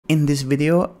In this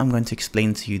video, I'm going to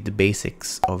explain to you the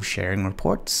basics of sharing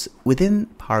reports within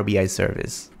Power BI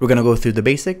service. We're going to go through the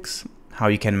basics, how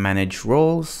you can manage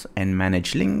roles and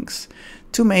manage links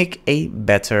to make a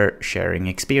better sharing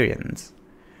experience.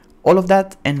 All of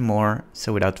that and more.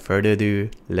 So without further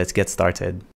ado, let's get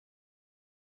started.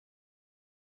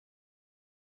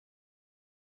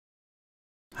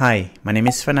 Hi, my name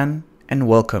is Fernan and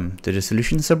welcome to the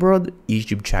Solutions Abroad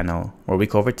YouTube channel, where we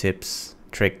cover tips,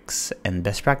 tricks, and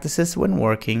best practices when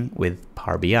working with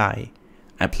Power BI.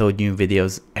 I upload new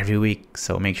videos every week,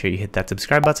 so make sure you hit that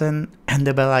subscribe button and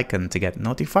the bell icon to get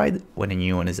notified when a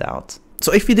new one is out.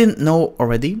 So if you didn't know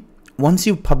already, once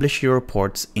you publish your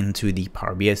reports into the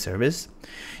Power BI service,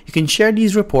 you can share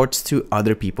these reports to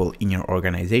other people in your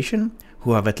organization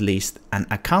who have at least an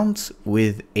account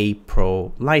with a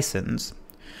pro license.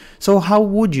 So how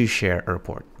would you share a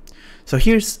report? So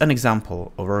here's an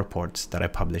example of a report that I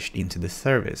published into the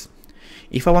service.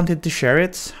 If I wanted to share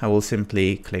it, I will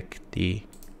simply click the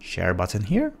share button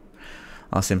here.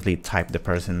 I'll simply type the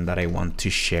person that I want to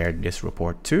share this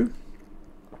report to.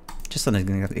 Just an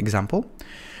example.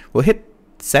 We'll hit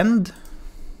send,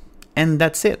 and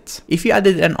that's it. If you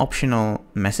added an optional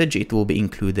message, it will be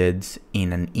included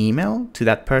in an email to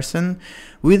that person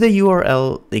with a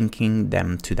URL linking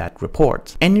them to that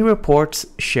report. Any reports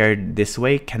shared this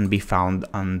way can be found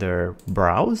under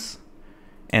Browse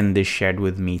and the Shared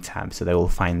with Me tab. So they will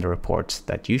find the reports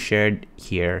that you shared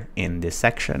here in this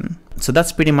section. So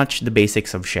that's pretty much the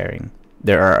basics of sharing.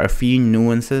 There are a few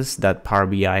nuances that Power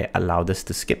BI allowed us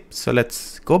to skip. So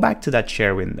let's go back to that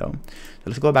share window. So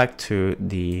let's go back to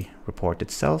the report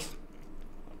itself.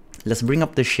 Let's bring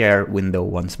up the share window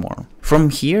once more. From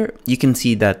here, you can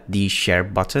see that the share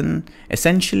button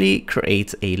essentially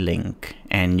creates a link,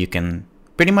 and you can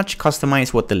pretty much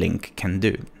customize what the link can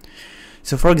do.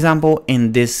 So for example,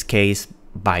 in this case,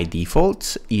 by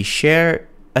default, you share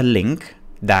a link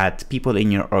that people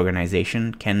in your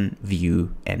organization can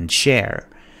view and share.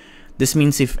 This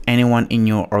means if anyone in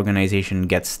your organization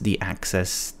gets the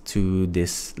access to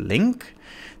this link,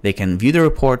 they can view the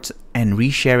report and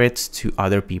reshare it to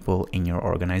other people in your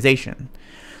organization.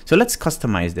 So let's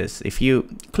customize this. If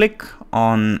you click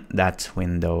on that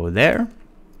window there,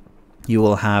 you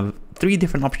will have three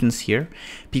different options here: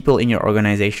 people in your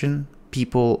organization,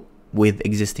 people with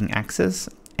existing access,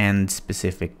 and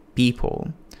specific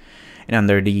people. And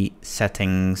under the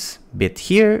settings bit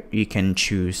here, you can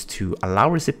choose to allow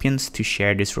recipients to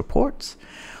share this report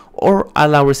or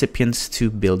allow recipients to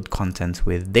build content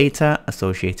with data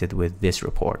associated with this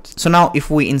report. So now if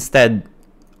we, instead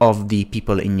of the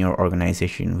people in your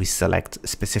organization, we select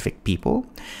specific people,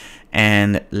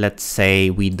 and let's say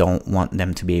we don't want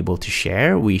them to be able to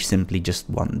share, we simply just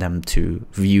want them to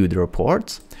view the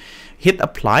report, hit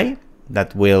apply.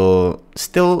 That will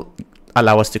still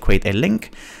allow us to create a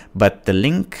link, but the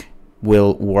link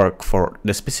will work for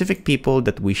the specific people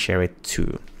that we share it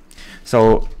to.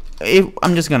 So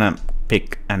I'm just gonna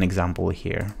pick an example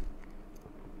here.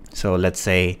 So let's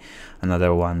say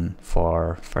another one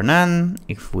for Fernan.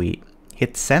 If we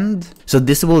hit send, so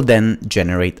this will then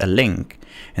generate a link,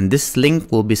 and this link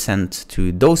will be sent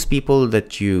to those people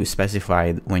that you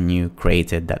specified when you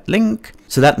created that link.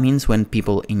 So that means when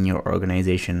people in your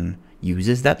organization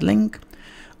uses that link,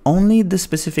 only the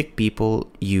specific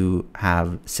people you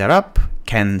have set up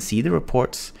can see the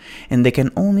reports, and they can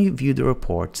only view the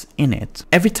reports in it.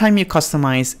 Every time you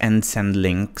customize and send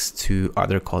links to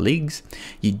other colleagues,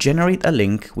 you generate a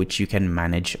link which you can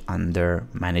manage under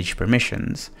Manage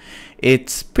Permissions.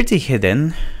 It's pretty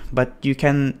hidden, but you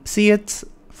can see it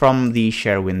from the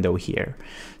share window here.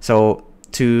 So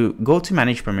to go to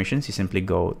Manage Permissions, you simply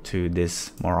go to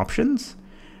this More Options,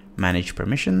 Manage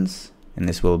Permissions, and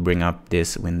this will bring up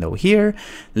this window here,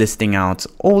 listing out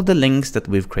all the links that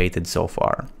we've created so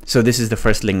far. So this is the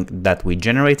first link that we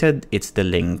generated. It's the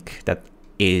link that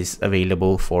is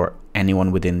available for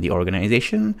anyone within the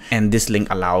organization, and this link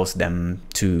allows them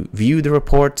to view the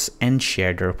reports and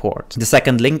share the report. The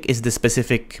second link is the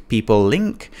specific people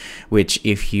link, which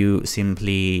if you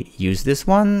simply use this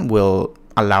one, will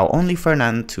allow only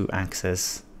Fernan to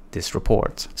access this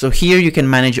report. So here you can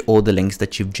manage all the links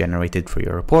that you've generated for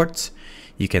your reports.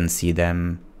 You can see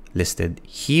them listed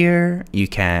here. You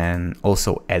can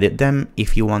also edit them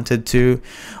if you wanted to,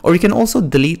 or you can also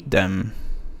delete them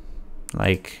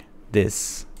like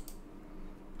this.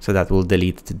 So that will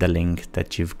delete the link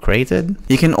that you've created.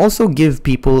 You can also give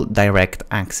people direct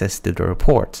access to the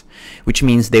report, which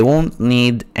means they won't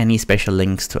need any special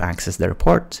links to access the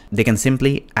report. They can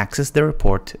simply access the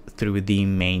report through the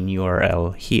main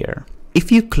URL here.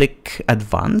 if you click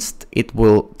advanced, it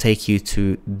will take you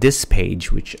to this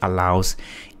page, which allows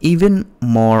even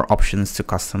more options to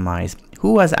customize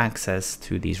who has access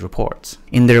to these reports.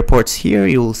 In the reports here,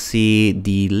 you'll see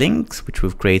the links which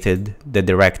we've created, the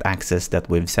direct access that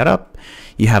we've set up.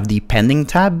 You have the pending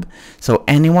tab. So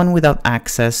anyone without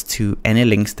access to any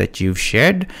links that you've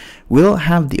shared will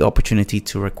have the opportunity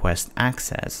to request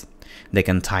access. They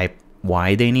can type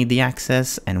why they need the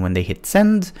access, and when they hit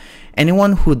send,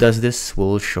 anyone who does this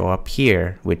will show up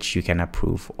here, which you can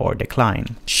approve or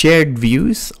decline. Shared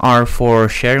views are for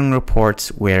sharing reports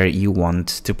where you want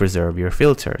to preserve your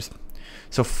filters.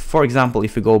 So for example,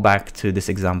 if we go back to this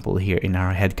example here in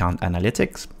our headcount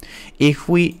analytics, if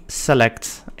we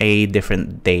select a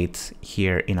different date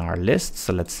here in our list,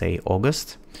 so let's say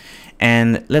August,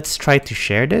 and let's try to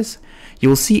share this,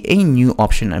 you'll see a new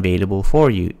option available for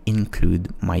you,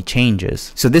 include my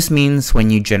changes. So this means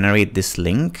when you generate this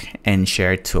link and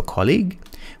share it to a colleague,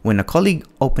 when a colleague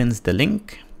opens the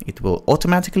link, it will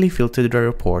automatically filter the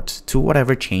report to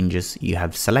whatever changes you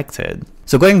have selected.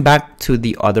 So going back to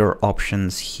the other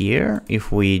options here,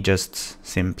 if we just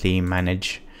simply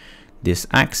manage this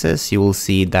access, you will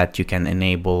see that you can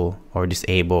enable or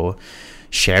disable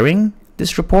sharing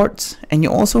this report, and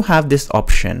you also have this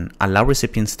option, allow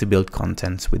recipients to build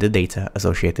content with the data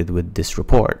associated with this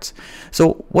report.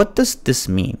 So what does this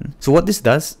mean? So what this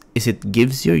does is it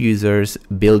gives your users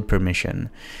build permission,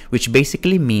 which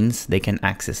basically means they can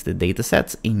access the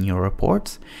datasets in your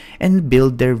reports and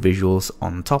build their visuals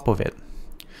on top of it.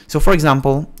 So for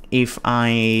example, if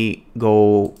I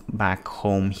go back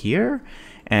home here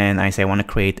and I say I want to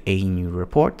create a new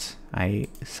report, I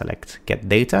select get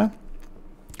data.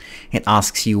 It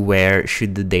asks you where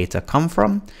should the data come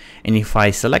from, and if I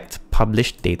select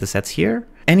published datasets here,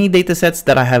 any datasets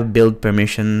that I have build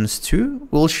permissions to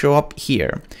will show up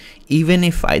here, even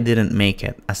if I didn't make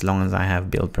it, as long as I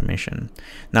have build permission.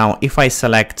 Now, if I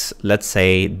select, let's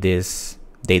say, this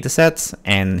datasets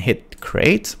and hit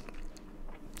create,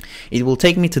 it will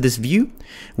take me to this view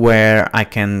where I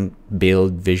can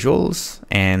build visuals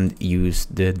and use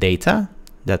the data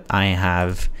that I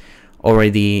have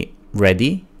already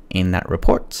ready in that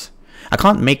report. I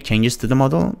can't make changes to the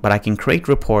model, but I can create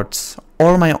reports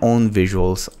or my own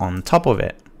visuals on top of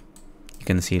it. You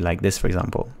can see like this, for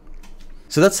example.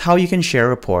 So that's how you can share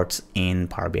reports in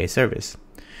Power BI service.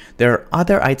 There are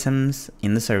other items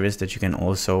in the service that you can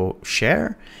also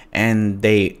share, and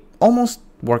they almost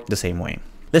work the same way.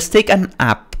 Let's take an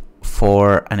app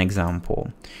for an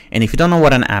example. And if you don't know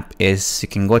what an app is, you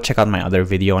can go check out my other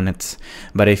video on it.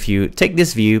 But if you take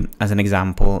this view as an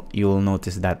example, you will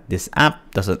notice that this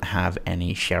app doesn't have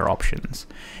any share options.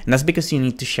 And that's because you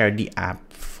need to share the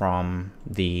app from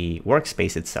the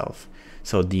workspace itself.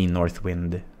 So the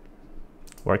Northwind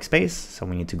workspace. So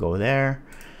we need to go there,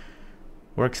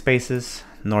 workspaces,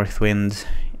 Northwind,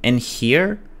 and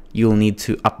here you'll need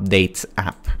to update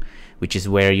app, which is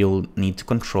where you'll need to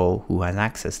control who has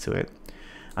access to it.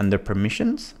 Under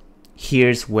permissions,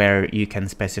 here's where you can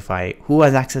specify who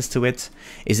has access to it.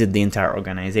 Is it the entire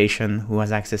organization who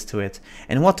has access to it?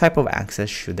 And what type of access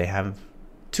should they have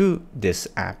to this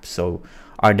app? So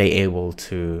are they able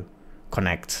to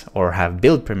connect or have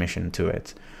build permission to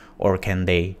it? Or can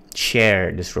they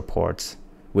share this report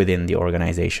within the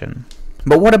organization?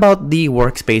 But what about the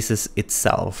workspaces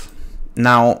itself?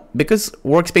 Now, because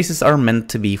workspaces are meant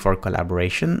to be for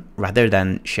collaboration rather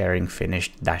than sharing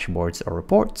finished dashboards or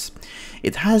reports,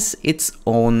 it has its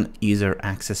own user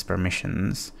access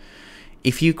permissions.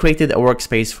 If you created a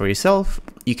workspace for yourself,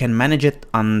 you can manage it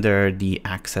under the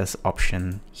access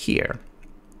option here.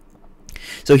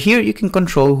 So here you can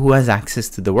control who has access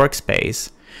to the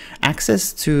workspace.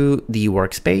 Access to the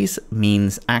workspace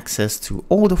means access to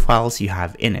all the files you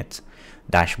have in it,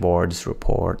 dashboards,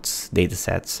 reports,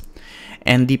 datasets.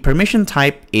 And the permission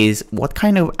type is what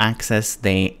kind of access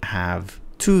they have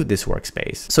to this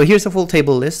workspace. So here's a full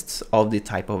table list of the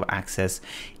type of access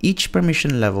each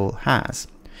permission level has.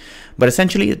 But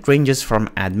essentially it ranges from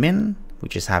admin,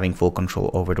 which is having full control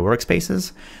over the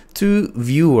workspaces, to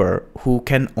viewer, who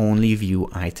can only view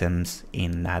items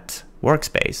in that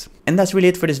workspace. And that's really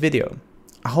it for this video.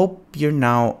 I hope you're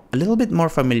now a little bit more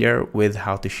familiar with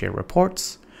how to share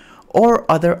reports or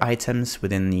other items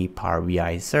within the Power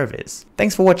BI service.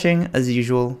 Thanks for watching. As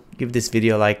usual, give this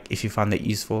video a like if you found it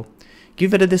useful.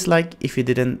 Give it a dislike if you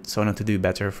didn't, so I know to do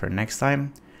better for next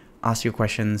time. Ask your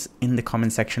questions in the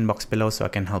comment section box below so I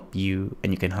can help you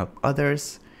and you can help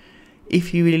others.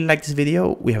 If you really like this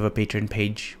video, we have a Patreon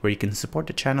page where you can support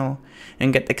the channel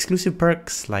and get exclusive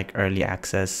perks like early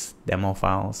access, demo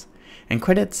files, and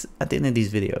credits at the end of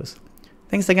these videos.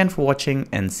 Thanks again for watching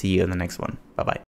and see you in the next one. Bye bye.